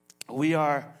We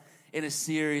are in a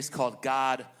series called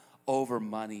God Over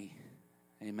Money.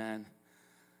 Amen.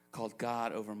 Called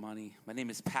God Over Money. My name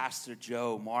is Pastor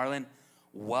Joe Marlin.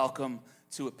 Welcome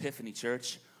to Epiphany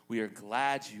Church. We are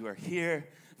glad you are here,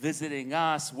 visiting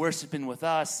us, worshiping with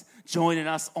us, joining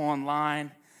us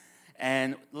online.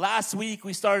 And last week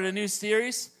we started a new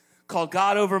series called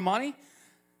God Over Money.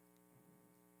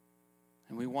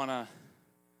 And we want to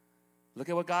look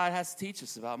at what God has to teach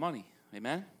us about money.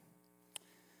 Amen.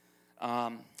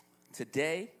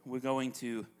 Today, we're going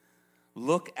to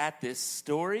look at this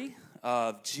story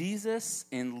of Jesus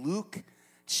in Luke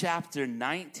chapter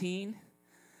 19.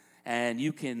 And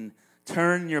you can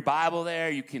turn your Bible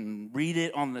there. You can read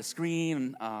it on the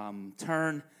screen.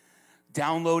 Download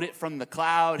it from the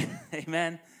cloud.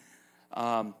 Amen.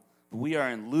 We are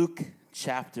in Luke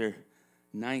chapter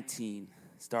 19,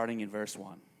 starting in verse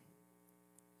 1.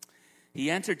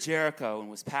 He entered Jericho and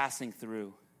was passing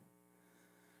through.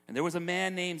 And there was a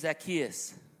man named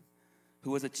Zacchaeus,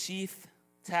 who was a chief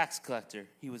tax collector.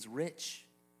 He was rich.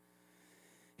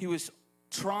 He was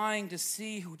trying to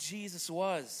see who Jesus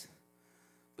was,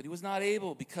 but he was not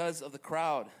able because of the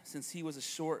crowd, since he was a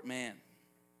short man.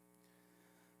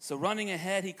 So running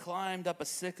ahead, he climbed up a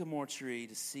sycamore tree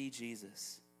to see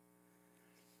Jesus,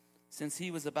 since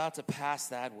he was about to pass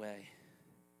that way.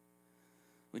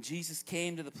 When Jesus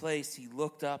came to the place, he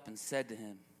looked up and said to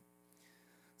him,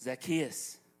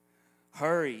 "Zacchaeus,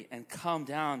 hurry and come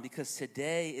down, because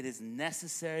today it is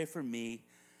necessary for me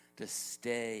to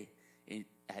stay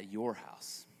at your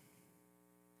house."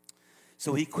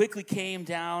 So he quickly came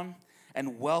down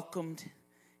and welcomed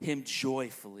him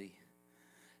joyfully.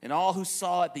 And all who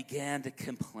saw it began to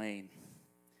complain,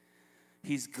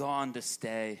 "He's gone to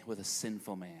stay with a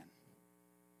sinful man."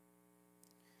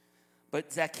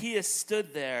 But Zacchaeus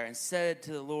stood there and said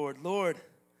to the Lord, "Lord,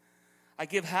 I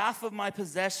give half of my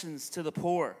possessions to the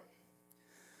poor.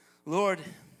 Lord,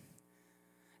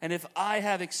 and if I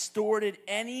have extorted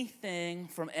anything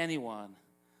from anyone,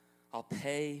 I'll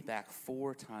pay back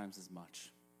 4 times as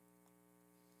much."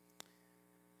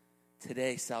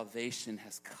 Today, salvation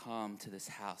has come to this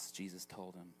house, Jesus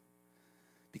told him,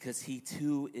 because he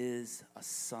too is a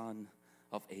son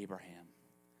of Abraham.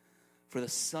 For the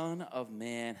Son of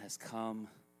Man has come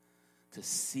to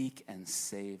seek and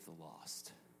save the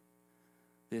lost.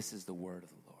 This is the word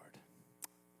of the Lord.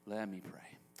 Let me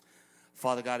pray.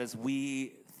 Father God, as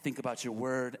we think about your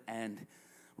word and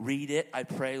read it, I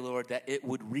pray, Lord, that it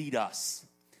would read us.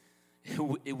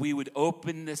 We would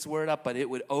open this word up, but it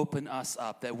would open us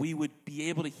up, that we would be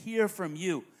able to hear from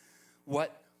you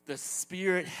what the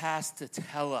Spirit has to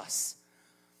tell us.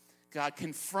 God,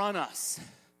 confront us,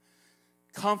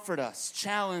 comfort us,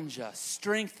 challenge us,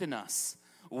 strengthen us,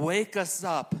 wake us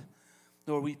up.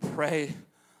 Lord, we pray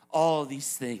all of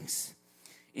these things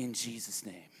in Jesus'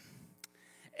 name.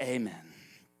 Amen.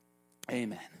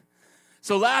 Amen.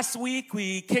 So last week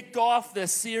we kicked off the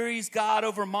series, God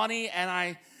Over Money, and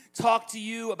I talked to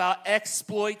you about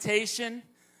exploitation,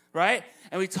 right?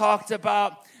 And we talked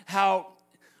about how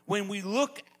when we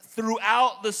look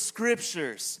throughout the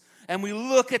scriptures and we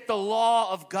look at the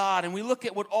law of God and we look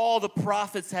at what all the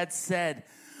prophets had said,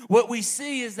 what we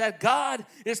see is that God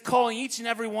is calling each and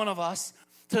every one of us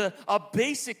to a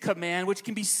basic command which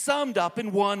can be summed up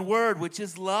in one word, which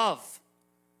is love.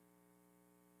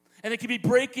 And it can be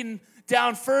breaking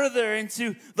down further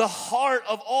into the heart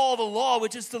of all the law,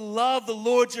 which is to love the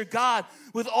Lord your God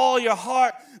with all your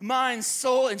heart, mind,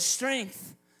 soul, and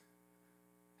strength.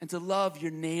 And to love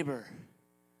your neighbor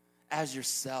as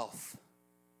yourself.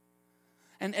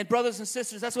 And brothers and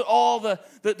sisters, that's what all the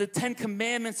 10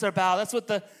 Commandments are about. That's what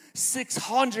the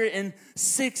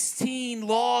 616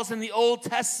 laws in the Old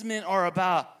Testament are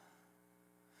about.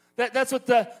 That's what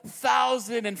the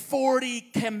 1,040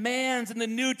 commands in the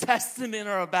New Testament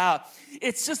are about.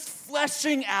 It's just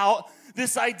fleshing out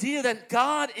this idea that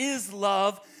God is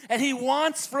love, and he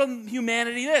wants from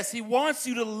humanity this. He wants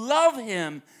you to love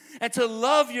him and to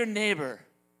love your neighbor.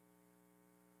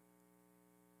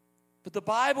 But the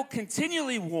Bible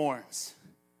continually warns,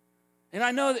 and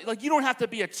I know that you don't have to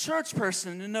be a church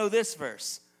person to know this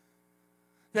verse,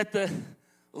 that the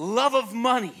love of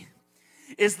money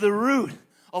is the root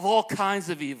of all kinds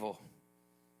of evil.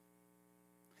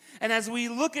 And as we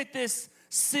look at this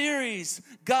series,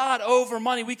 God Over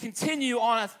Money, we continue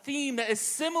on a theme that is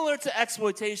similar to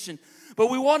exploitation, but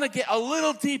we want to get a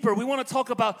little deeper. We want to talk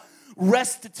about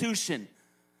restitution.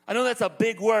 I know that's a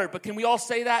big word, but can we all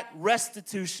say that?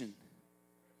 Restitution.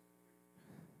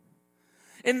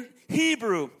 In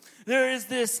Hebrew, there is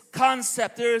this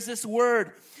concept, there is this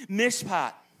word,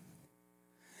 mishpat.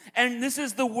 And this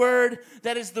is the word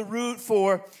that is the root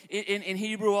for, in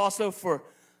Hebrew also for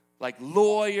like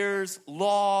lawyers,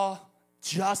 law,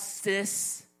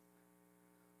 justice.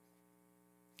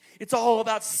 It's all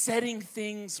about setting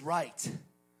things right.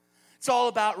 It's all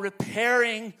about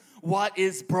repairing what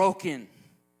is broken.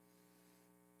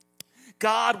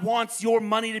 God wants your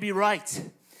money to be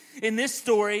right. In this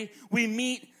story, we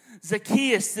meet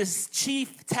Zacchaeus, this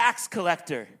chief tax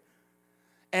collector.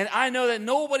 And I know that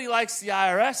nobody likes the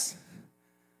IRS.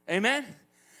 Amen?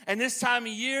 And this time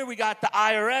of year, we got the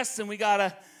IRS, and we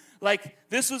got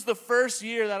this was the first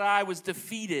year that I was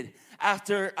defeated.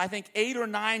 After, I think, 8 or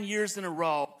 9 years in a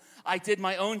row, I did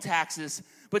my own taxes.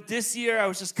 But this year, I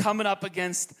was just coming up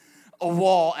against a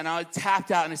wall, and I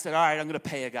tapped out, and I said, all right, I'm going to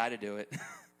pay a guy to do it.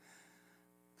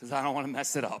 Because I don't want to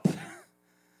mess it up.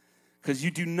 Because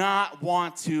you do not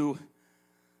want to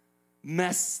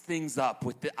mess things up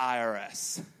with the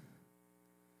IRS.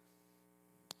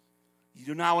 You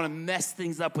do not want to mess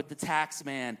things up with the tax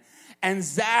man. And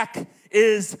Zach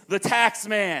is the tax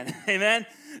man. Amen?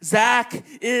 Zach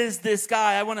is this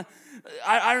guy.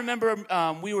 I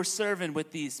remember we were serving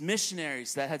with these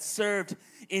missionaries that had served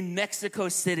in Mexico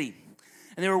City.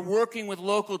 And they were working with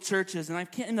local churches. And I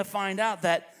came to find out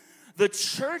that the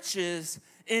churches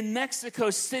in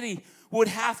Mexico City would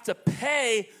have to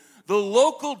pay the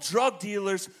local drug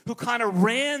dealers who kind of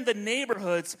ran the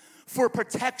neighborhoods for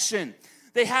protection.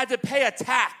 They had to pay a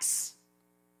tax.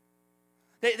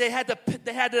 They had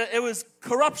to, it was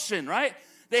corruption, right?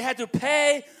 They had to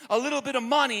pay a little bit of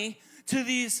money to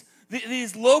these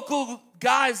local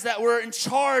guys that were in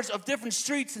charge of different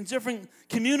streets and different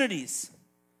communities.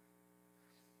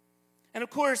 And of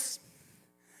course,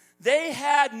 they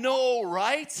had no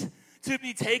right to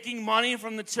be taking money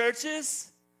from the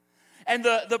churches. And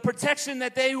the protection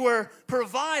that they were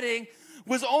providing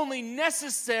was only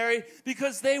necessary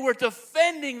because they were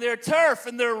defending their turf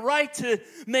and their right to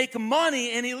make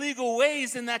money in illegal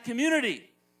ways in that community.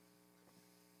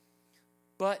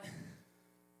 But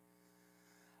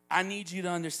I need you to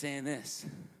understand this,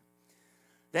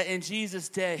 that in Jesus'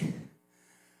 day,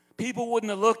 people wouldn't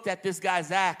have looked at this guy,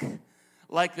 Zach,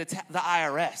 like the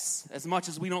IRS, as much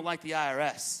as we don't like the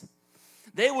IRS.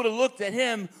 They would have looked at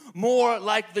him more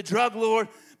like the drug lord,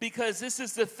 because this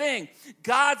is the thing.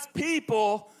 God's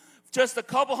people, just a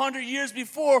couple hundred years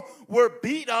before, were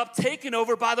beat up, taken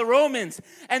over by the Romans.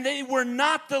 And they were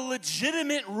not the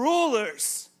legitimate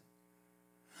rulers.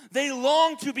 They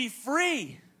longed to be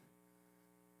free.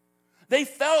 They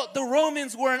felt the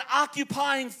Romans were an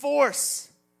occupying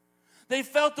force. They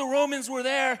felt the Romans were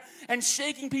there and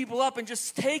shaking people up and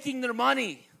just taking their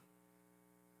money.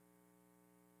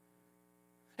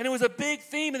 And it was a big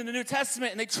theme in the New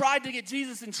Testament, and they tried to get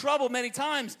Jesus in trouble many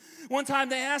times. One time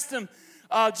they asked him,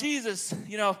 Jesus,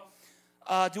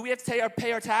 do we have to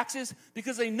pay our taxes?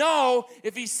 Because they know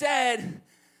if he said,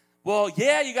 well,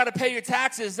 yeah, you got to pay your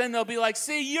taxes, then they'll be like,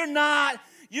 see, you're not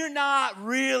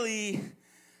really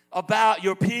about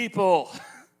your people.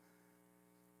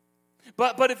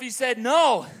 But if he said,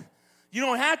 no, you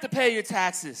don't have to pay your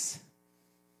taxes,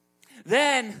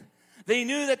 then they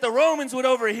knew that the Romans would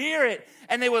overhear it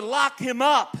and they would lock him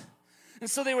up. And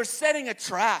so they were setting a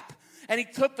trap. And he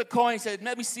took the coin and said,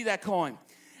 let me see that coin.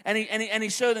 And he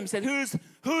showed them, said,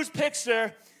 whose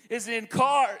picture is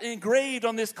engraved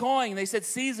on this coin? And they said,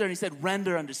 Caesar. And he said,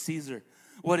 render unto Caesar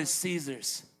what is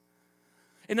Caesar's.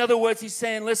 In other words, he's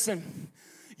saying, listen,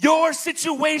 your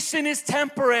situation is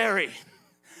temporary.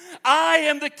 I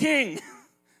am the king.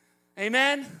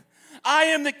 Amen? I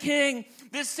am the king.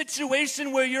 This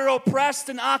situation where you're oppressed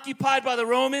and occupied by the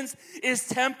Romans is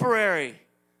temporary.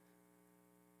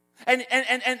 And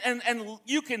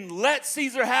you can let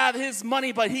Caesar have his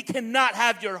money, but he cannot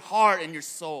have your heart and your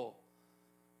soul.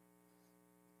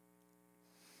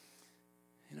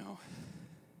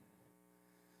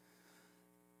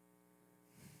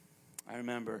 I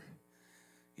remember,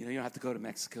 you don't have to go to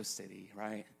Mexico City,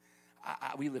 right?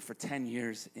 We lived for 10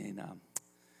 years in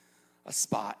a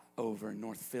spot over in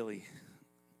North Philly,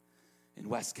 in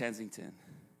West Kensington.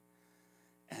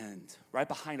 And right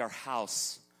behind our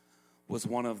house was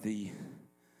one of the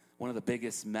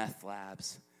biggest meth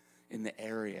labs in the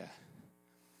area.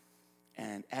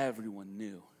 And everyone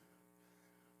knew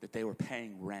that they were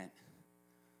paying rent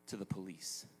to the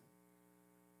police.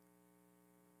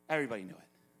 Everybody knew it.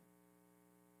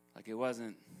 Like it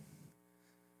wasn't,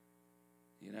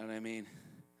 you know what I mean?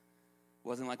 It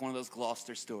wasn't like one of those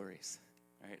Gloucester stories,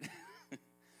 right?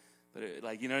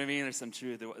 But you know what I mean? There's some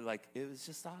truth. It was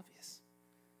just obvious.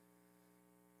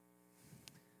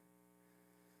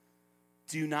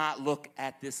 Do not look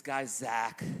at this guy,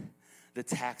 Zach, the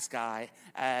tax guy,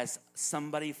 as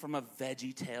somebody from a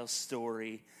VeggieTales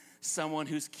story, someone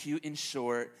who's cute and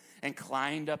short, and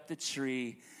climbed up the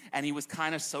tree, and he was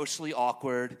kind of socially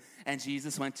awkward, and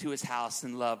Jesus went to his house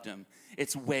and loved him.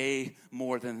 It's way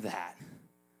more than that.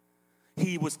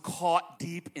 He was caught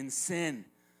deep in sin.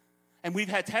 And we've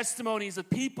had testimonies of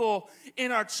people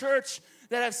in our church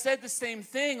that have said the same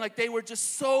thing, like they were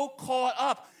just so caught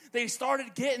up. They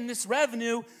started getting this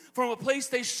revenue from a place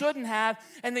they shouldn't have,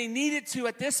 and they needed to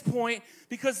at this point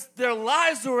because their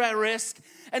lives were at risk.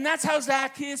 And that's how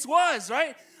Zacchaeus was,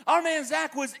 right? Our man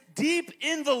Zach was deep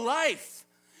in the life.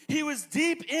 He was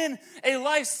deep in a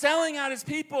life selling out his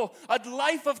people, a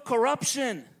life of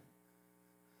corruption.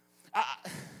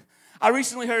 I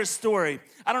recently heard a story.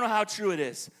 I don't know how true it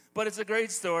is, but it's a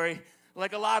great story,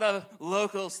 like a lot of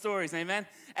local stories, amen?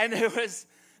 And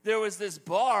there was this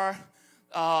bar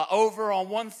over on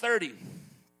 130,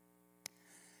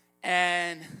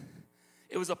 and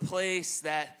it was a place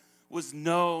that was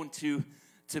known to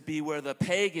be where the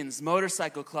pagans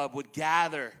motorcycle club would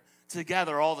gather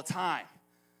together all the time,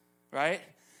 right?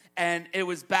 And it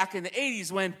was back in the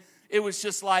 80s when it was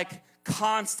just like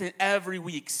constant every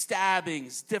week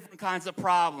stabbings, different kinds of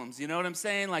problems. You know what I'm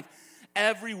saying? Like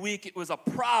every week it was a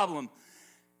problem.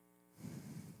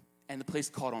 And the place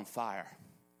caught on fire.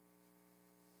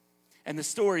 And the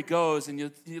story goes, and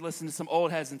you listen to some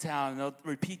old heads in town, and they'll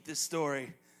repeat this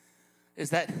story, is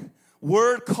that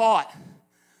word caught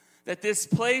that this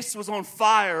place was on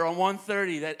fire on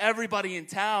 130, that everybody in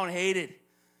town hated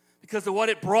because of what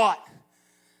it brought.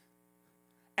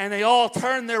 And they all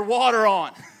turned their water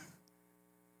on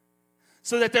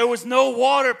so that there was no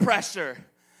water pressure.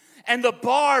 And the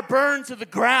bar burned to the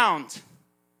ground.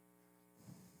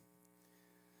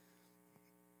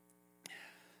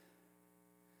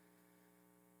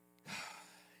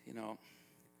 You know,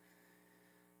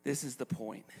 this is the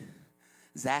point.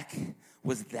 Zach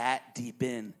was that deep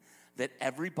in that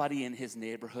everybody in his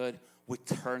neighborhood would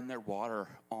turn their water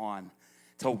on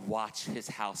to watch his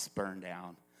house burn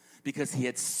down, because he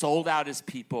had sold out his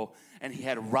people and he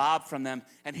had robbed from them,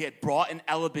 and he had brought an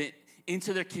element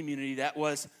into their community that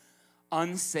was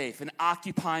unsafe, an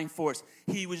occupying force.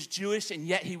 He was Jewish, and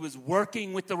yet he was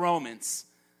working with the Romans.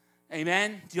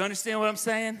 Amen? Do you understand what I'm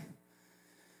saying?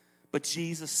 But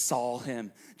Jesus saw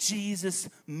him. Jesus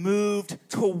moved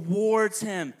towards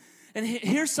him. And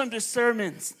here's some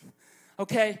discernment,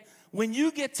 okay? When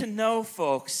you get to know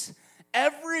folks,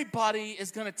 everybody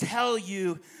is going to tell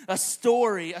you a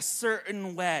story a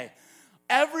certain way.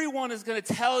 Everyone is going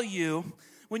to tell you,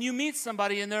 when you meet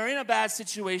somebody and they're in a bad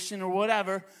situation or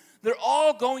whatever, they're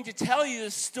all going to tell you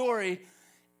this story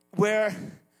where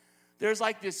there's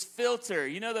like this filter.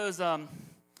 You know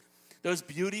those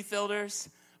beauty filters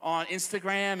on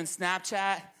Instagram and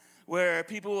Snapchat where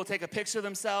people will take a picture of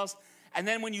themselves, and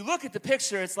then when you look at the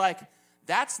picture, it's like,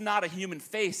 that's not a human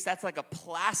face. That's like a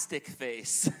plastic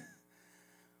face.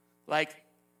 Like,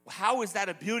 how is that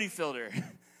a beauty filter?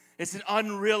 It's an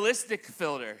unrealistic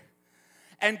filter.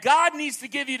 And God needs to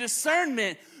give you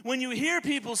discernment when you hear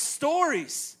people's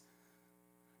stories.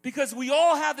 Because we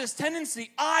all have this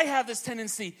tendency. I have this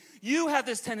tendency. You have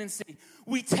this tendency.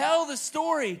 We tell the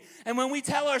story. And when we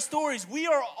tell our stories, we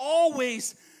are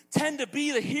always tend to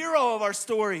be the hero of our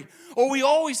story. Or we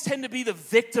always tend to be the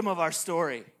victim of our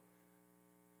story.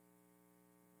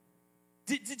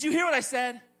 Did you hear what I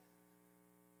said?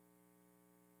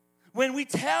 When we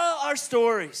tell our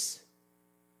stories,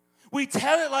 we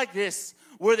tell it like this.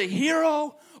 We're the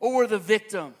hero or we're the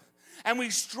victim. And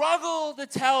we struggle to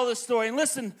tell the story. And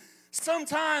listen,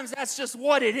 sometimes that's just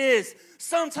what it is.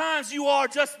 Sometimes you are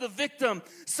just the victim.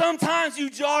 Sometimes you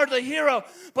are the hero.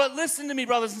 But listen to me,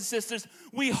 brothers and sisters.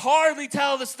 We hardly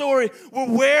tell the story.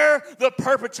 We're the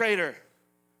perpetrator.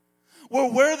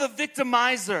 We're the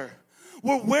victimizer.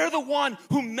 We're the one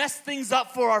who messed things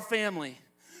up for our family,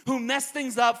 who messed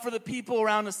things up for the people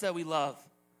around us that we love.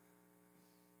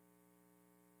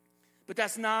 But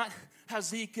that's not how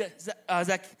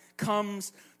Zach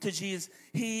comes to Jesus.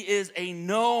 He is a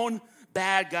known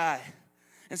bad guy.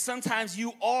 And sometimes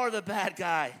you are the bad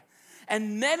guy.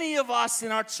 And many of us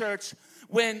in our church,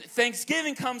 when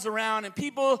Thanksgiving comes around and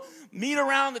people meet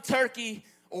around the turkey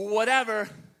or whatever,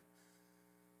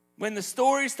 when the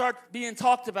stories start being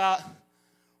talked about,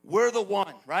 we're the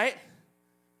one, right?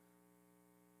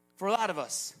 For a lot of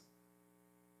us,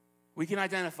 we can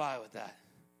identify with that.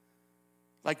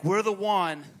 Like, we're the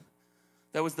one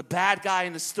that was the bad guy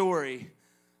in the story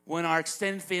when our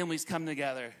extended families come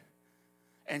together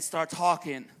and start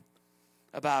talking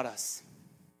about us.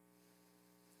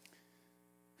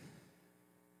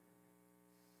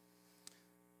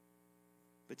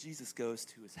 But Jesus goes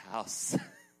to his house.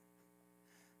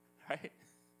 Right?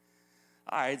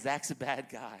 All right, Zach's a bad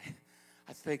guy.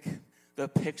 I think the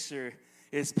picture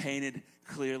is painted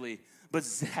clearly. But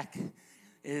Zach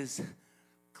is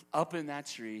up in that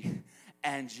tree,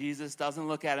 and Jesus doesn't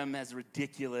look at him as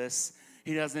ridiculous.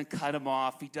 He doesn't cut him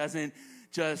off. He doesn't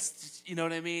just, you know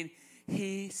what I mean?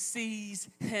 He sees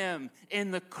him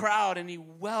in the crowd, and he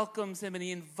welcomes him, and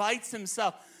he invites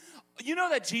himself. You know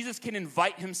that Jesus can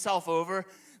invite himself over?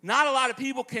 Not a lot of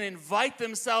people can invite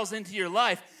themselves into your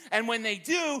life. And when they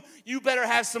do, you better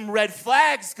have some red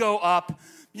flags go up.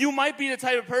 You might be the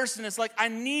type of person that's like, I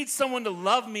need someone to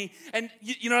love me, and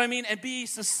you know what I mean? And be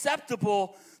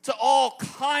susceptible to all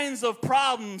kinds of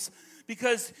problems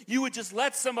because you would just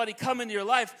let somebody come into your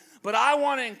life. But I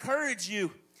want to encourage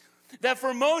you that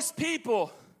for most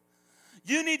people,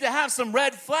 you need to have some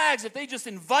red flags if they just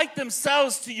invite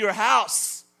themselves to your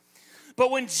house.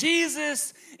 But when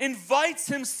Jesus invites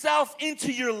himself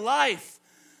into your life,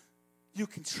 you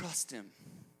can trust him.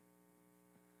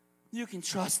 You can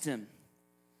trust him.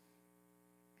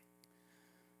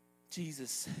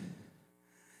 Jesus,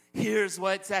 here's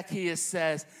what Zacchaeus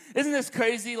says. Isn't this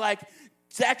crazy? Like,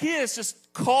 Zacchaeus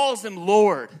just calls him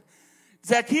Lord.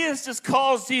 Zacchaeus just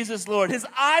calls Jesus Lord. His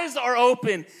eyes are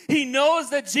open. He knows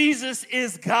that Jesus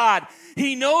is God.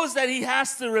 He knows that he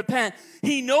has to repent.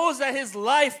 He knows that his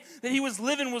life that he was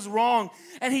living was wrong.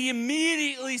 And he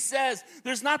immediately says,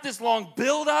 there's not this long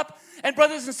buildup. And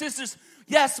brothers and sisters,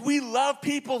 yes, we love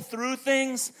people through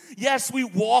things. Yes, we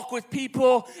walk with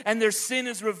people and their sin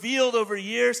is revealed over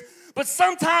years. But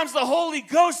sometimes the Holy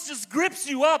Ghost just grips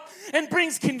you up and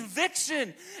brings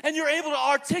conviction. And you're able to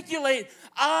articulate,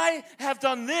 I have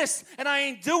done this and I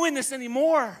ain't doing this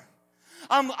anymore.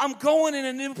 I'm going in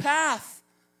a new path.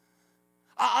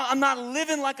 I'm not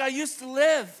living like I used to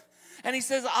live. And he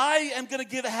says, I am going to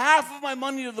give half of my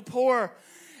money to the poor.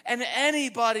 And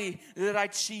anybody that I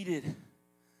cheated,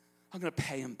 I'm going to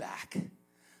pay him back.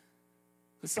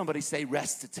 Let somebody say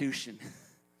restitution.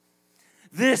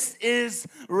 This is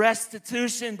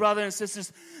restitution, brothers and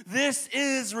sisters. This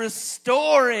is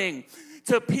restoring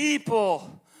to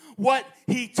people what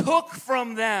he took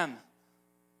from them.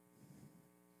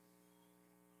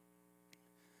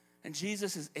 And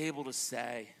Jesus is able to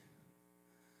say,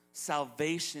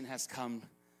 salvation has come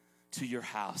to your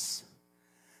house.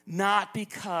 Not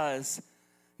because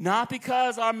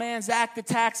our man Zach the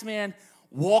tax man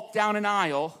walked down an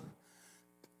aisle,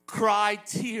 cried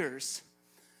tears,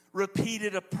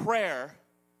 repeated a prayer,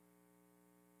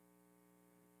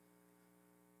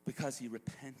 because he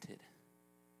repented.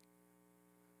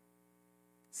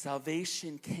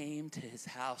 Salvation came to his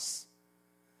house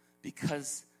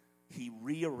because he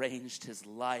rearranged his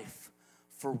life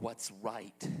for what's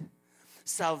right.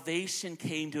 Salvation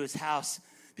came to his house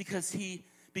because he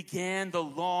began the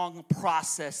long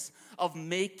process of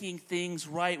making things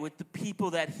right with the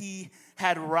people that he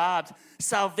had robbed.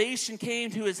 Salvation came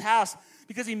to his house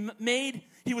because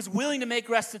he was willing to make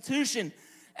restitution.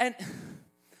 And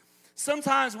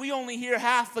sometimes we only hear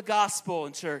half the gospel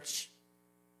in church.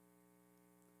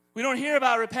 We don't hear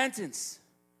about repentance.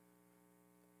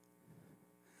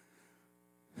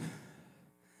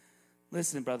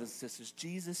 Listen, brothers and sisters,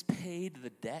 Jesus paid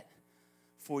the debt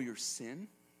for your sin.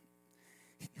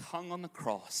 He hung on the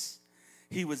cross.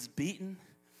 He was beaten.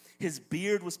 His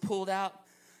beard was pulled out.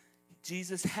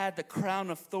 Jesus had the crown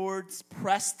of thorns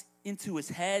pressed into his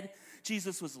head.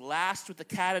 Jesus was lashed with the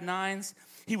cat o' nines.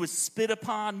 He was spit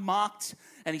upon, mocked,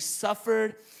 and he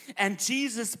suffered. And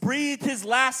Jesus breathed his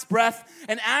last breath.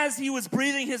 And as he was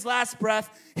breathing his last breath,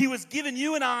 he was giving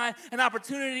you and I an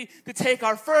opportunity to take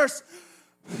our first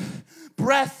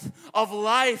breath of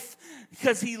life,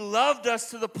 because he loved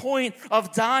us to the point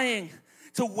of dying,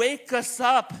 to wake us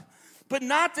up, but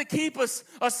not to keep us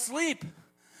asleep.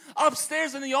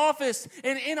 Upstairs in the office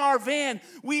and in our van,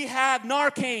 we have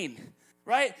Narcan,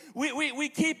 right? We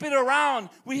keep it around.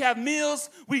 We have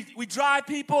meals. We drive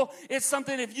people. It's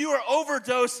something, if you are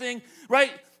overdosing,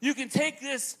 right, you can take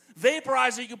this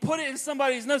vaporizer, you can put it in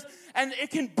somebody's nose, and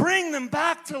it can bring them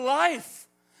back to life.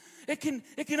 It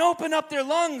can open up their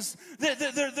lungs.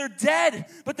 They're dead,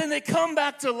 but then they come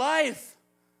back to life.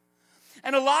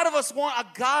 And a lot of us want a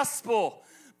gospel,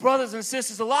 brothers and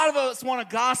sisters. A lot of us want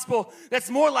a gospel that's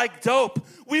more like dope.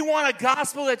 We want a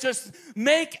gospel that just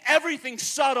make everything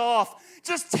shut off.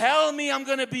 Just tell me I'm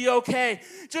going to be okay.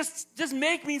 Just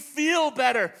make me feel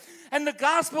better. And the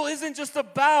gospel isn't just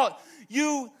about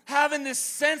you having this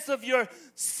sense of your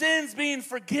sins being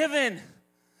forgiven.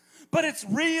 But it's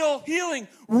real healing,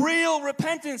 real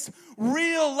repentance,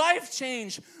 real life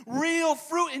change, real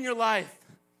fruit in your life.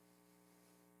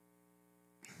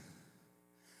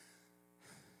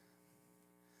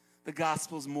 The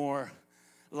gospel's more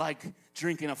like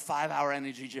drinking a 5-hour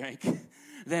energy drink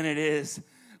than it is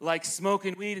like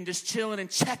smoking weed and just chilling and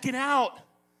checking out.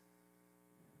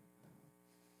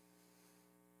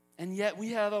 And yet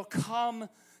we have come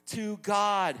to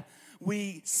God.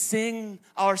 We sing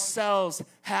ourselves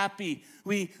happy.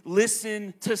 We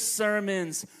listen to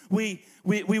sermons. We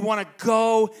want to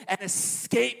go and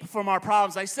escape from our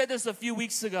problems. I said this a few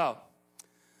weeks ago.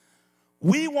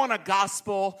 We want a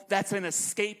gospel that's an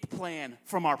escape plan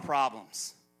from our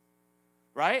problems,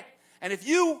 right? And if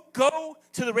you go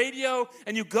to the radio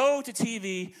and you go to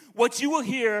TV, what you will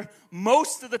hear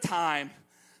most of the time,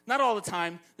 not all the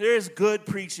time, there is good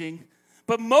preaching,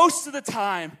 but most of the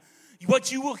time,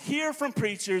 what you will hear from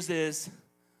preachers is,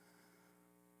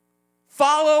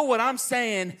 follow what I'm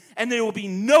saying and there will be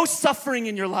no suffering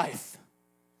in your life.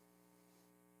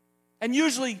 And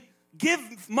usually, give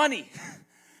money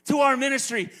to our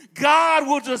ministry. God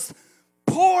will just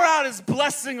pour out his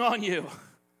blessing on you.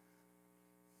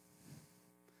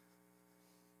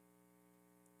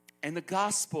 And the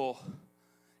gospel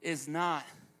is not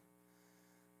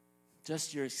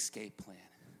just your escape plan.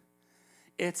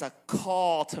 It's a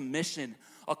call to mission,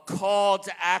 a call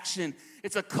to action.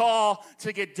 It's a call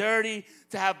to get dirty,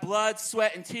 to have blood,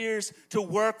 sweat, and tears, to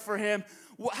work for him.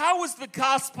 How was the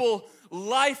gospel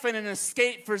life and an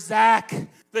escape for Zach,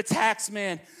 the tax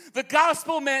man? The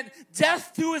gospel meant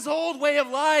death to his old way of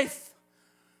life.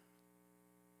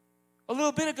 A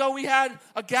little bit ago, we had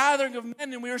a gathering of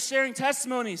men, and we were sharing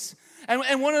testimonies.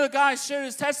 And one of the guys shared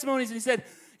his testimonies, and he said,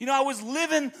 I was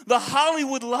living the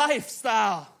Hollywood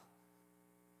lifestyle.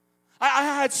 I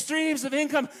had streams of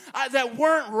income that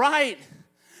weren't right.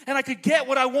 And I could get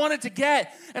what I wanted to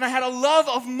get. And I had a love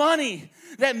of money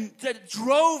that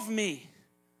drove me.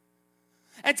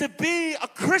 And to be a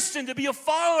Christian, to be a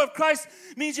follower of Christ,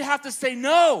 means you have to say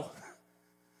no.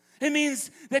 It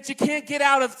means that you can't get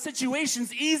out of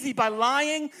situations easy by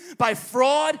lying, by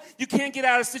fraud. You can't get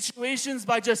out of situations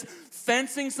by just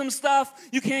fencing some stuff.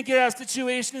 You can't get out of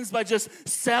situations by just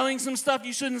selling some stuff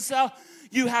you shouldn't sell.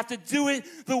 You have to do it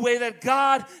the way that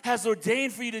God has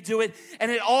ordained for you to do it.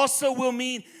 And it also will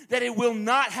mean that it will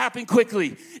not happen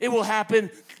quickly. It will happen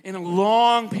in a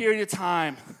long period of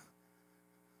time.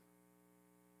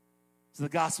 So the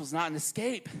gospel is not an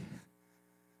escape.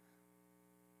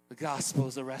 The gospel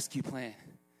is a rescue plan.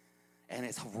 And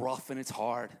it's rough and it's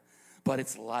hard, but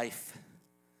it's life.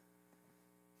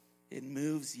 It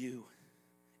moves you.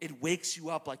 It wakes you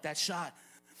up like that shot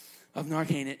of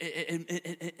Narcan.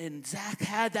 And Zach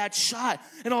had that shot.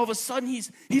 And all of a sudden,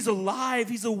 he's alive.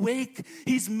 He's awake.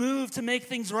 He's moved to make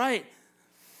things right.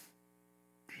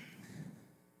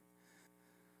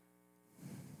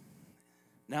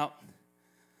 Now,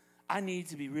 I need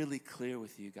to be really clear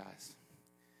with you guys.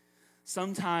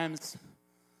 Sometimes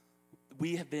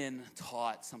we have been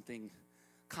taught something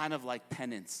kind of like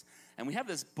penance. And we have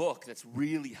this book that's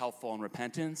really helpful on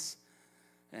repentance.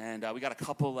 And we got a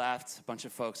couple left. A bunch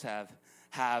of folks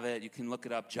have it. You can look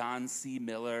it up. John C.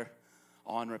 Miller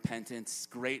on repentance.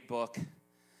 Great book. And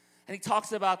he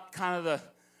talks about kind of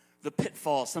the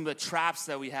pitfalls, some of the traps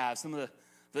that we have, some of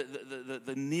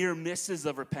the near misses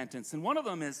of repentance. And one of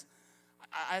them is,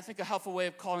 I think a helpful way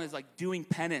of calling it is like doing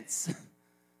penance.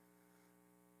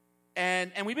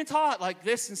 And we've been taught like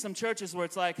this in some churches where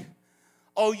it's like,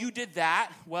 oh, you did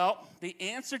that? Well, the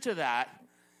answer to that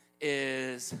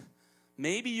is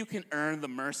maybe you can earn the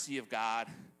mercy of God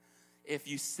if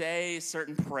you say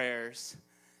certain prayers,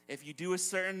 if you do a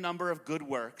certain number of good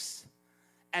works,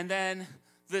 and then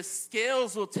the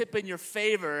scales will tip in your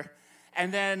favor,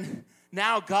 and then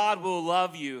now God will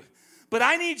love you. But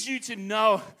I need you to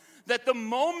know that the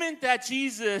moment that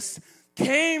Jesus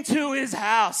came to his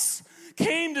house,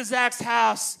 came to Zach's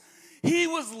house, he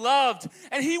was loved,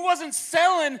 and he wasn't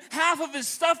selling half of his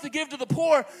stuff to give to the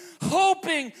poor,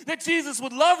 hoping that Jesus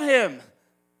would love him.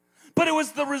 But it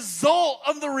was the result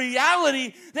of the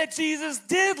reality that Jesus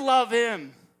did love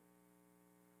him.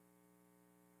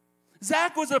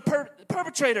 Zach was a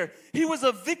perpetrator. He was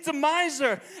a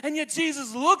victimizer. And yet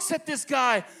Jesus looks at this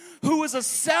guy who was a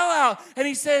sellout, and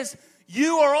he says,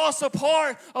 you are also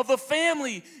part of the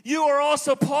family. You are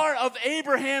also part of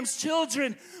Abraham's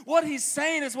children. What he's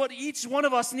saying is what each one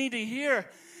of us need to hear,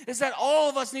 is that all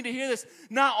of us need to hear this.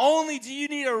 Not only do you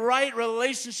need a right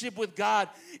relationship with God,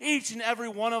 each and every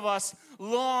one of us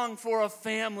long for a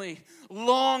family,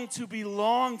 long to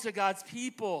belong to God's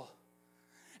people.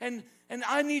 And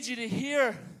I need you to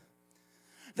hear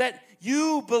that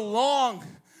you belong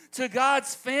to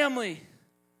God's family.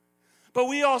 But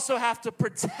we also have to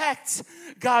protect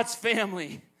God's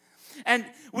family. And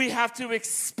we have to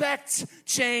expect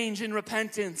change and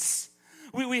repentance.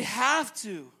 We have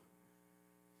to.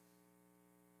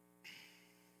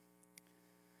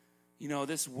 You know,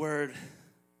 this word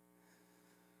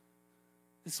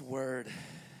This word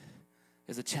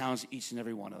is a challenge to each and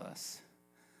every one of us.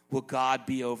 Will God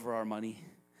be over our money?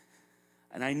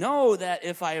 And I know that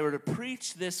if I were to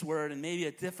preach this word in maybe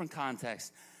a different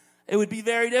context, it would be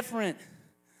very different.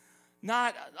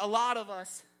 Not a lot of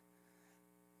us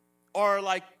are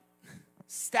like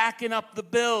stacking up the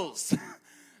bills.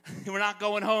 We're not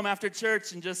going home after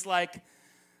church and just like,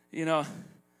 I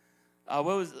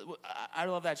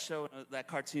love that show, that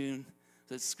cartoon,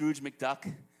 the Scrooge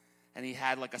McDuck, and he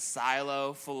had like a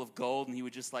silo full of gold, and he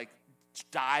would just like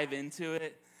dive into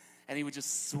it, and he would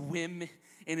just swim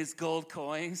in his gold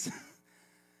coins.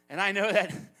 And I know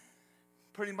that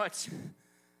pretty much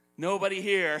nobody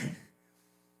here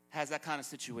has that kind of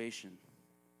situation.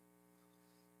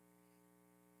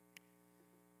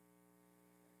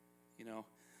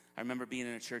 I remember being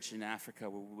in a church in Africa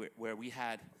where we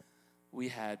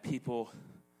had people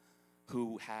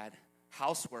who had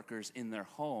house workers in their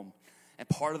home. And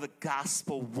part of the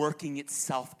gospel working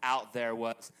itself out there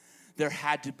was there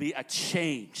had to be a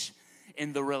change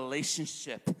in the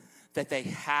relationship that they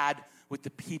had with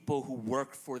the people who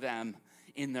worked for them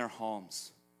in their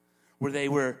homes, where they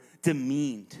were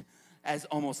demeaned as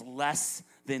almost less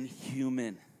than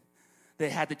human. They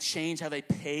had to change how they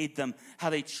paid them, how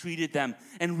they treated them,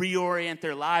 and reorient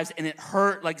their lives. And it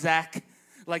hurt like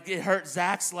it hurt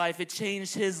Zach's life. It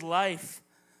changed his life.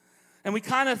 And we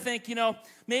kind of think,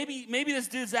 maybe this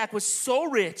dude Zach was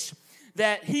so rich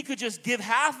that he could just give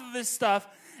half of his stuff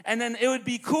and then it would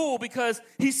be cool because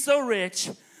he's so rich.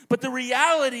 But the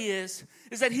reality is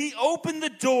that he opened the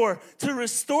door to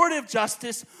restorative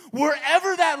justice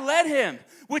wherever that led him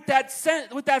with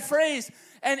that phrase,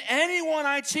 and anyone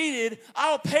I cheated,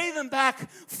 I'll pay them back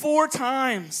 4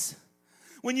 times.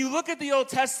 When you look at the Old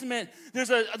Testament, there's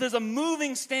a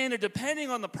moving standard depending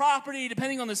on the property,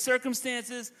 depending on the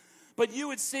circumstances. But you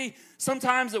would see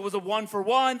sometimes it was a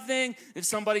 1-for-1 thing. If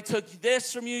somebody took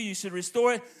this from you, you should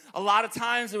restore it. A lot of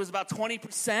times it was about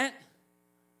 20%.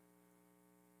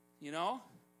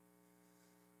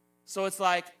 So it's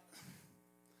like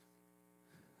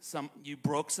you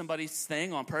broke somebody's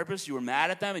thing on purpose. You were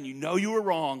mad at them and you were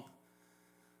wrong.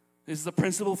 This is a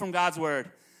principle from God's word.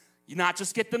 You not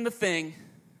just get them the thing,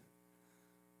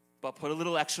 but put a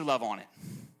little extra love on it.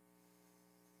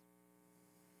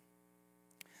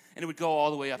 And it would go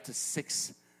all the way up to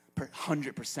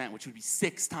 600%, which would be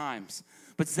 6 times.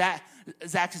 But Zach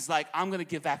is like, I'm going to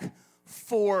give back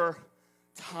 4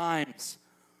 times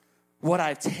what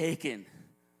I've taken.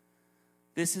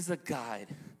 This is a guide.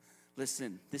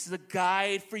 Listen, this is a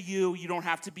guide for you. You don't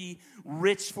have to be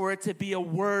rich for it to be a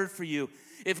word for you.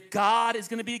 If God is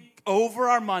going to be over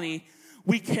our money,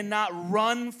 we cannot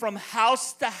run from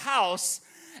house to house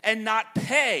and not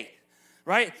pay,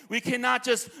 right? We cannot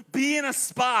just be in a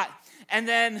spot and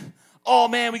then, oh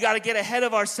man, we got to get ahead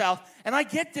of ourselves. And I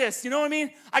get this, you know what I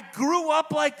mean? I grew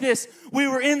up like this. We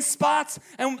were in spots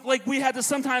and like we had to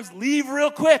sometimes leave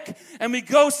real quick and we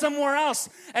go somewhere else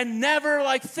and never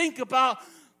like think about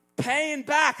paying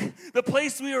back the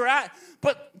place we were at.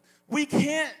 But we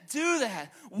can't do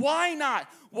that. Why not?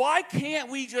 Why can't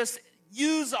we just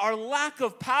use our lack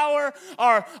of power,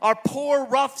 our poor,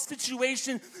 rough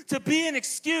situation to be an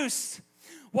excuse?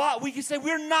 Why? We can say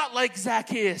we're not like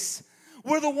Zacchaeus.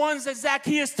 We're the ones that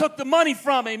Zacchaeus took the money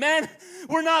from, amen?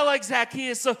 We're not like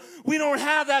Zacchaeus, so we don't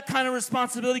have that kind of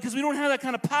responsibility because we don't have that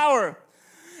kind of power.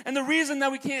 And the reason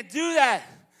that we can't do that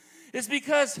is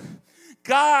because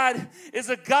God is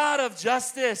a God of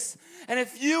justice. And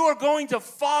if you are going to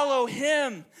follow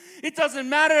him, it doesn't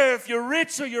matter if you're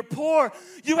rich or you're poor.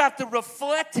 You have to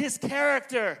reflect his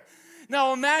character.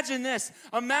 Now imagine this.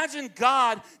 Imagine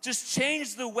God just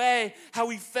changed the way how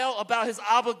he felt about his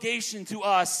obligation to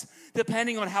us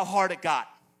depending on how hard it got.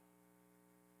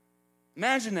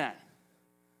 Imagine that.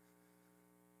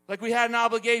 Like we had an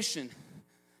obligation.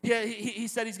 He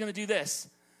said he's going to do this.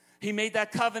 He made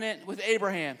that covenant with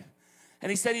Abraham. And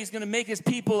he said he's going to make his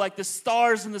people like the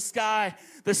stars in the sky,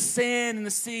 the sand in the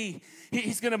sea.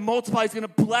 He's going to multiply. He's going to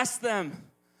bless them.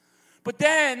 But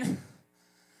then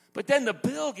the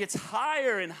bill gets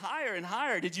higher and higher and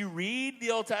higher. Did you read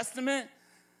the Old Testament?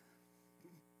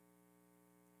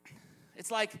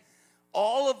 It's like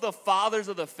all of the fathers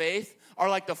of the faith are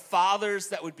like the fathers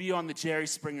that would be on the Jerry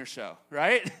Springer show,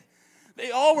 right? They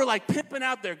all were like pimping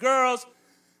out their girls,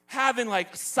 having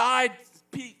like side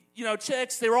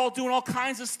chicks. They were all doing all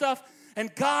kinds of stuff.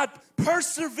 And God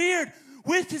persevered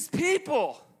with his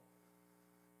people.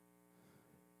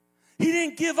 He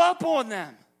didn't give up on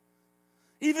them.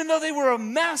 Even though they were a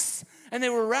mess and they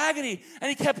were raggedy. And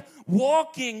he kept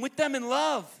walking with them in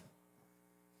love.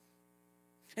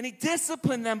 And he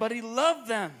disciplined them, but he loved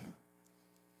them.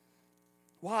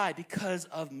 Why? Because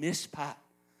of mishpat,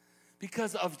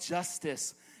 because of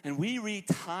justice. And we read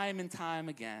time and time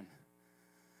again.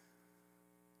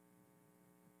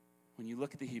 When you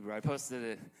look at the Hebrew, I posted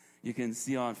it, you can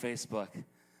see on Facebook.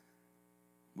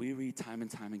 We read time and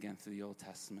time again through the Old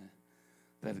Testament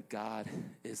that God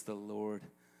is the Lord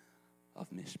of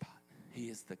mishpat. He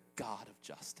is the God of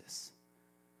justice.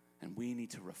 And we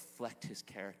need to reflect his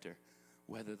character,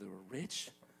 whether they're rich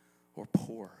or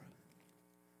poor.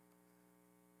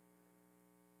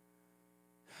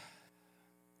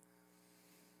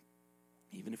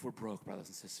 Even if we're broke, brothers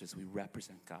and sisters, we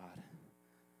represent God.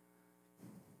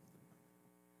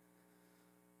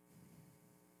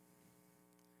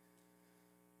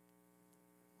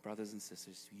 Brothers and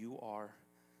sisters, you are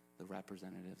the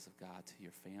representatives of God to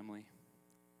your family,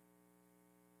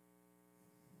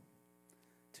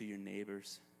 to your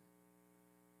neighbors.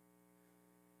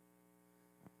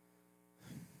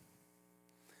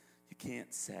 You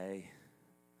can't say,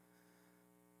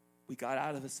 we got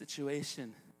out of a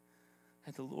situation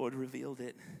and the Lord revealed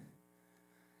it,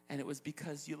 and it was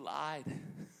because you lied. You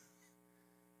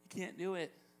can't do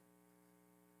it.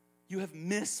 You have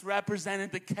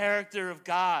misrepresented the character of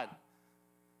God.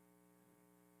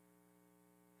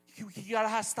 You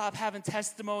got to stop having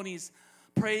testimonies.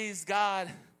 Praise God.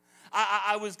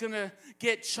 I was going to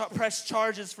get press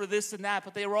charges for this and that,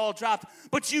 but they were all dropped.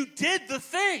 But you did the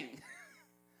thing.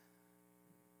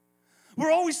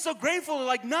 We're always so grateful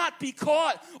to not be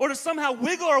caught or to somehow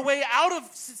wiggle our way out of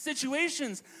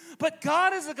situations. But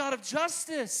God is a God of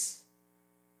justice.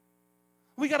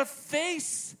 We got to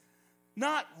face,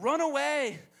 not run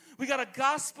away. We got a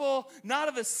gospel not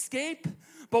of escape,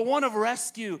 but one of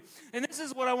rescue. And this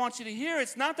is what I want you to hear.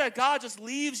 It's not that God just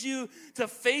leaves you to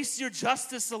face your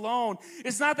justice alone.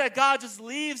 It's not that God just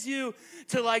leaves you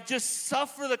to just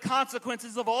suffer the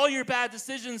consequences of all your bad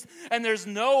decisions and there's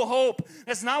no hope.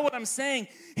 That's not what I'm saying.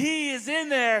 He is in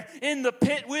there in the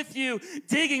pit with you,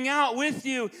 digging out with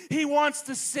you. He wants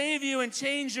to save you and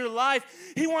change your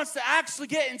life. He wants to actually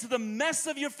get into the mess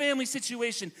of your family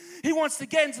situation. He wants to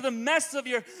get into the mess of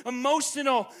your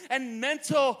emotional and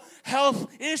mental health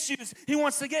issues. He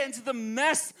wants to get into the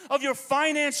mess of your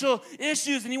financial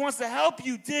issues, and he wants to help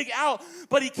you dig out.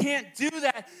 But he can't do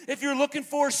that if you're looking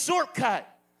for a shortcut.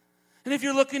 And if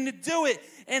you're looking to do it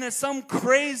in some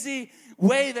crazy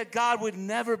way that God would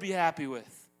never be happy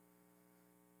with.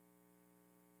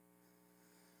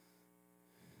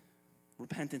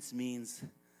 Repentance means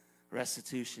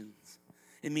restitution.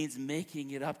 It means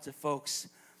making it up to folks.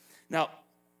 Now,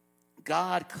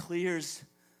 God clears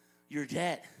your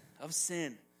debt of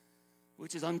sin,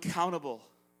 which is uncountable.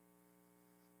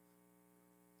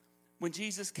 When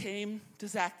Jesus came to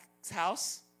Zach's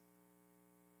house,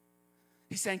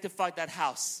 he sanctified that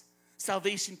house.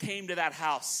 Salvation came to that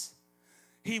house.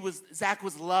 Zach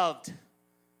was loved.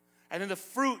 And then the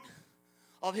fruit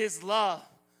of his love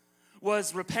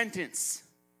was repentance.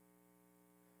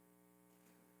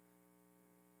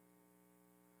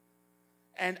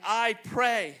 And I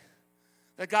pray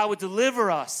that God would deliver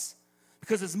us.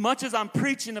 Because as much as I'm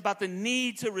preaching about the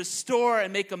need to restore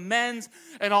and make amends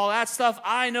and all that stuff,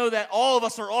 I know that all of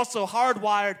us are also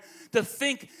hardwired to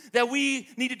think that we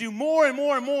need to do more and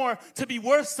more and more to be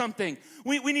worth something.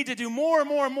 We need to do more and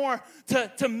more and more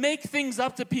to make things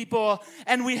up to people.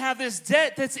 And we have this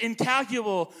debt that's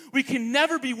incalculable. We can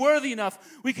never be worthy enough.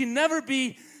 We can never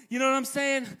be, you know what I'm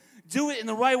saying? Do it in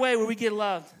the right way where we get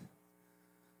loved.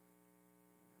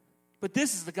 But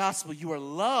this is the gospel. You are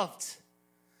loved.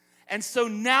 And so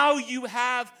now you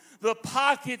have the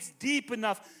pockets deep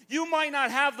enough. You might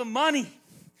not have the money,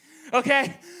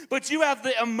 okay? But you have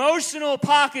the emotional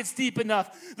pockets deep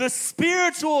enough, the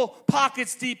spiritual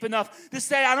pockets deep enough to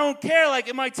say, I don't care,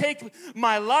 it might take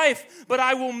my life, but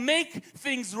I will make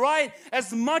things right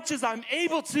as much as I'm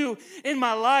able to in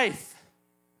my life.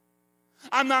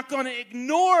 I'm not going to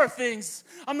ignore things.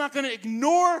 I'm not going to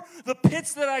ignore the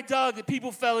pits that I dug that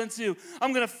people fell into.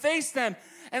 I'm going to face them.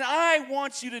 And I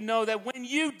want you to know that when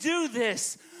you do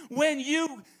this, when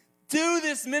you do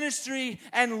this ministry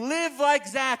and live like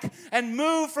Zach and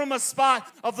move from a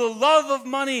spot of the love of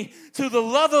money to the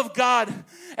love of God,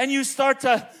 and you start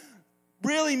to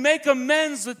really make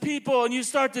amends with people and you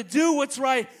start to do what's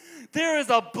right, there is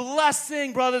a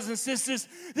blessing, brothers and sisters.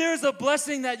 There is a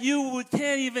blessing that you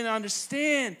can't even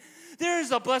understand. There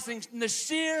is a blessing in the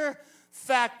sheer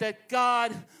fact that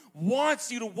God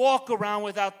wants you to walk around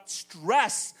without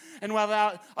stress and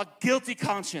without a guilty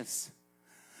conscience.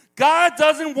 God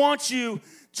doesn't want you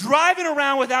driving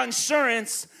around without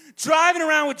insurance, driving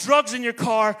around with drugs in your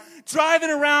car, driving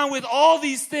around with all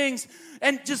these things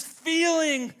and just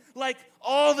feeling like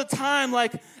all the time,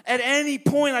 like at any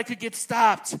point I could get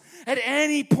stopped. At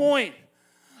any point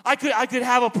I could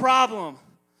have a problem.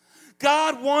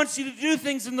 God wants you to do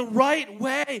things in the right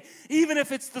way, even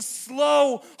if it's the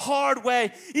slow, hard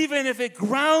way, even if it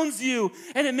grounds you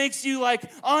and it makes you like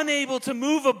unable to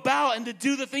move about and to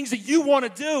do the things that you want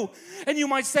to do. And you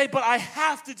might say, but I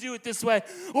have to do it this way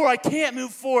or I can't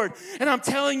move forward. And I'm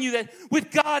telling you that with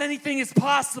God, anything is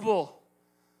possible.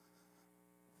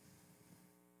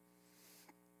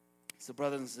 So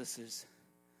brothers and sisters,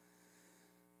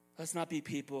 let's not be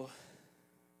people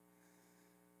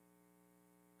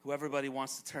who everybody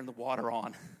wants to turn the water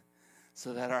on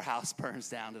so that our house burns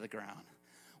down to the ground.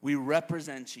 We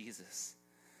represent Jesus.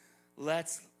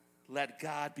 Let's let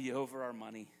God be over our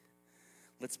money.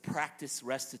 Let's practice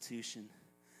restitution.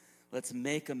 Let's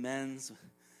make amends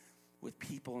with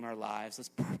people in our lives.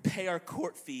 Let's pay our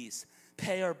court fees,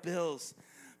 pay our bills,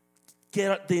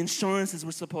 get the insurances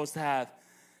we're supposed to have.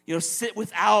 Sit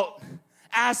without,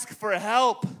 ask for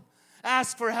help.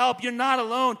 Ask for help. You're not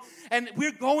alone. And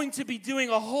we're going to be doing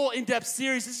a whole in-depth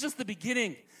series. This is just the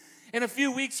beginning. In a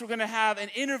few weeks, we're going to have an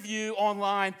interview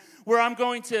online where I'm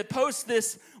going to post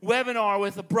this webinar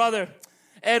with a brother,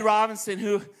 Ed Robinson,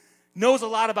 who knows a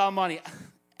lot about money.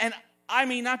 And I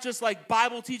mean, not just like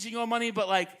Bible teaching on money, but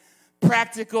like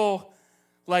practical,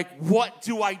 like what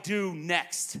do I do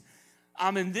next?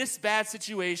 I'm in this bad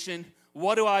situation.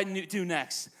 What do I do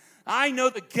next? I know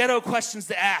the ghetto questions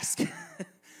to ask.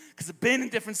 Because I've been in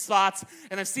different spots,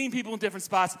 and I've seen people in different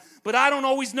spots, but I don't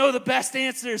always know the best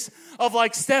answers of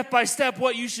like step by step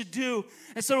what you should do.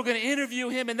 And so we're going to interview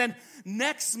him, and then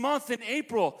next month in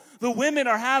April, the women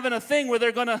are having a thing where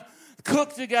they're going to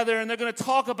cook together, and they're going to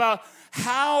talk about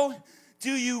how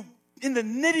do you, in the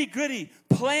nitty-gritty,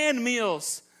 plan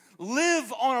meals,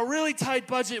 live on a really tight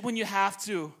budget when you have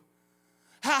to.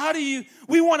 How do you,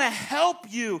 we want to help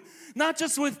you, not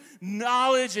just with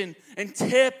knowledge and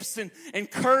tips and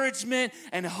encouragement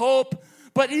and hope,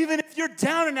 but even if you're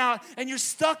down and out and you're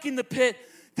stuck in the pit,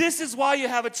 this is why you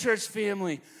have a church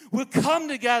family. We'll come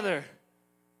together.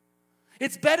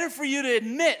 It's better for you to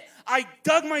admit, I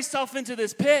dug myself into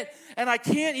this pit and I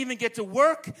can't even get to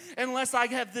work unless I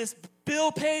have this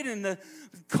bill paid and the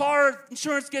car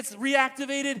insurance gets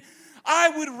reactivated.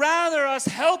 I would rather us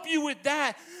help you with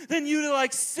that than you to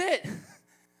like sit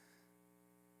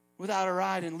without a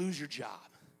ride and lose your job,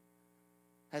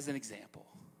 as an example.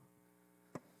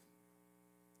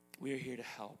 We are here to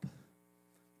help.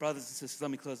 Brothers and sisters,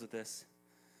 let me close with this.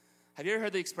 Have you ever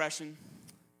heard the expression,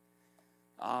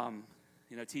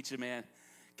 teach a man,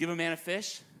 give a man a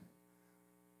fish?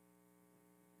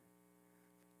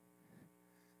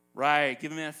 Right,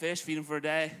 give a man a fish, feed him for a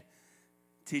day.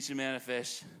 Teach a man a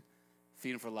fish,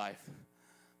 feed him for life.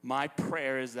 My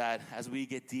prayer is that as we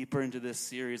get deeper into this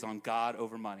series on God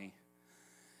over money,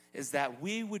 is that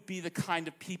we would be the kind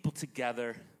of people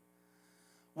together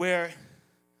where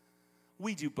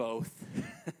we do both.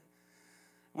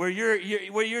 where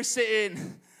you're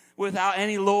sitting without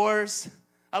any lures.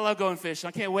 I love going fishing.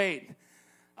 I can't wait.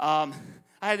 I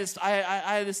had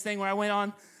this thing where I went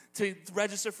on to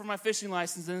register for my fishing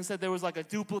license, and it said there was like a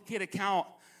duplicate account.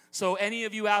 So any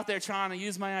of you out there trying to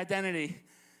use my identity,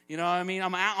 you know what I mean?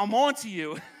 I'm on to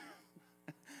you.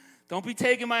 Don't be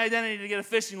taking my identity to get a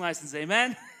fishing license,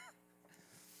 amen?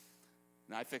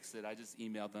 No, I fixed it. I just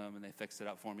emailed them, and they fixed it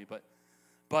up for me. But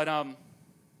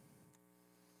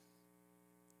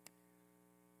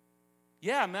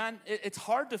yeah, man, it's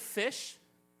hard to fish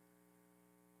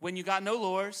when you got no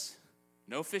lures,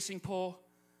 no fishing pole,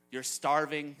 you're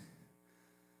starving,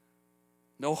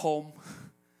 no home,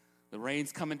 the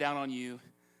rain's coming down on you,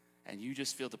 and you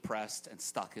just feel depressed and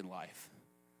stuck in life.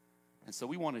 And so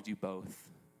we want to do both.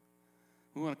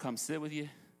 We want to come sit with you,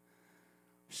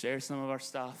 share some of our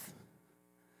stuff,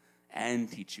 and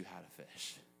teach you how to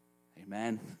fish.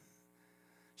 Amen.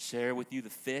 Share with you the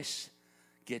fish,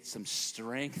 get some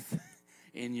strength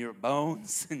in your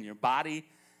bones, in your body,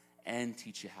 and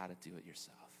teach you how to do it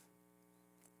yourself.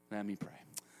 Let me pray.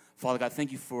 Father God,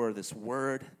 thank you for this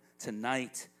word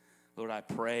tonight. Lord, I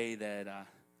pray that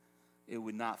it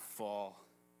would not fall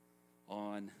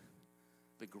on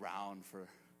the ground for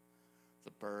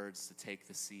the birds to take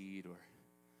the seed or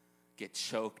get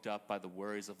choked up by the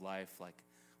worries of life. Like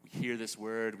we hear this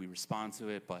word, we respond to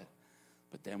it, but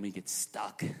then we get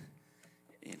stuck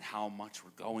in how much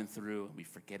we're going through and we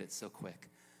forget it so quick.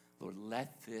 Lord,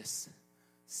 let this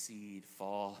seed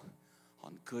fall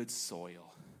on good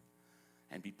soil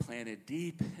and be planted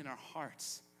deep in our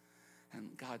hearts.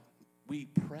 And God,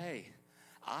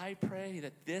 I pray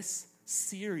that this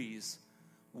series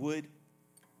would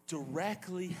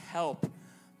directly help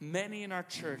many in our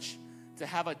church to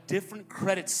have a different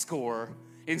credit score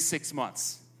in 6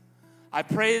 months. I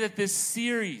pray that this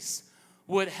series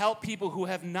would help people who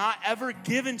have not ever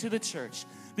given to the church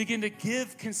begin to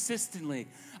give consistently.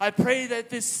 I pray that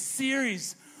this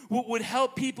series would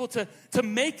help people to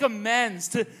make amends,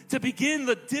 to begin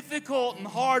the difficult and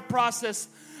hard process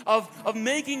of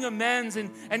making amends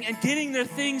and getting their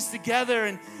things together,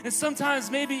 and sometimes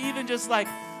maybe even just like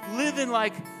living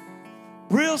like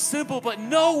real simple, but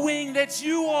knowing that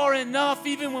you are enough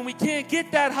even when we can't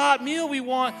get that hot meal we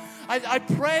want. I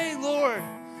pray, Lord,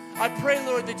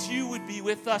 that you would be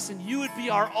with us and you would be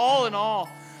our all in all.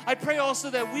 I pray also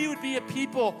that we would be a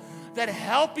people that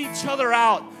help each other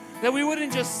out, that we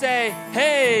wouldn't just say,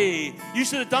 hey, you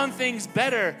should have done things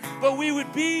better, but we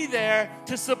would be there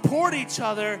to support each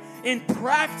other in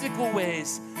practical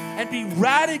ways and be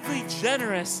radically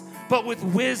generous, but with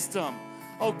wisdom.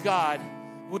 Oh God,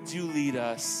 would you lead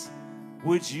us?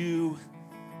 Would you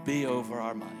be over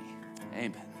our money?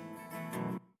 Amen.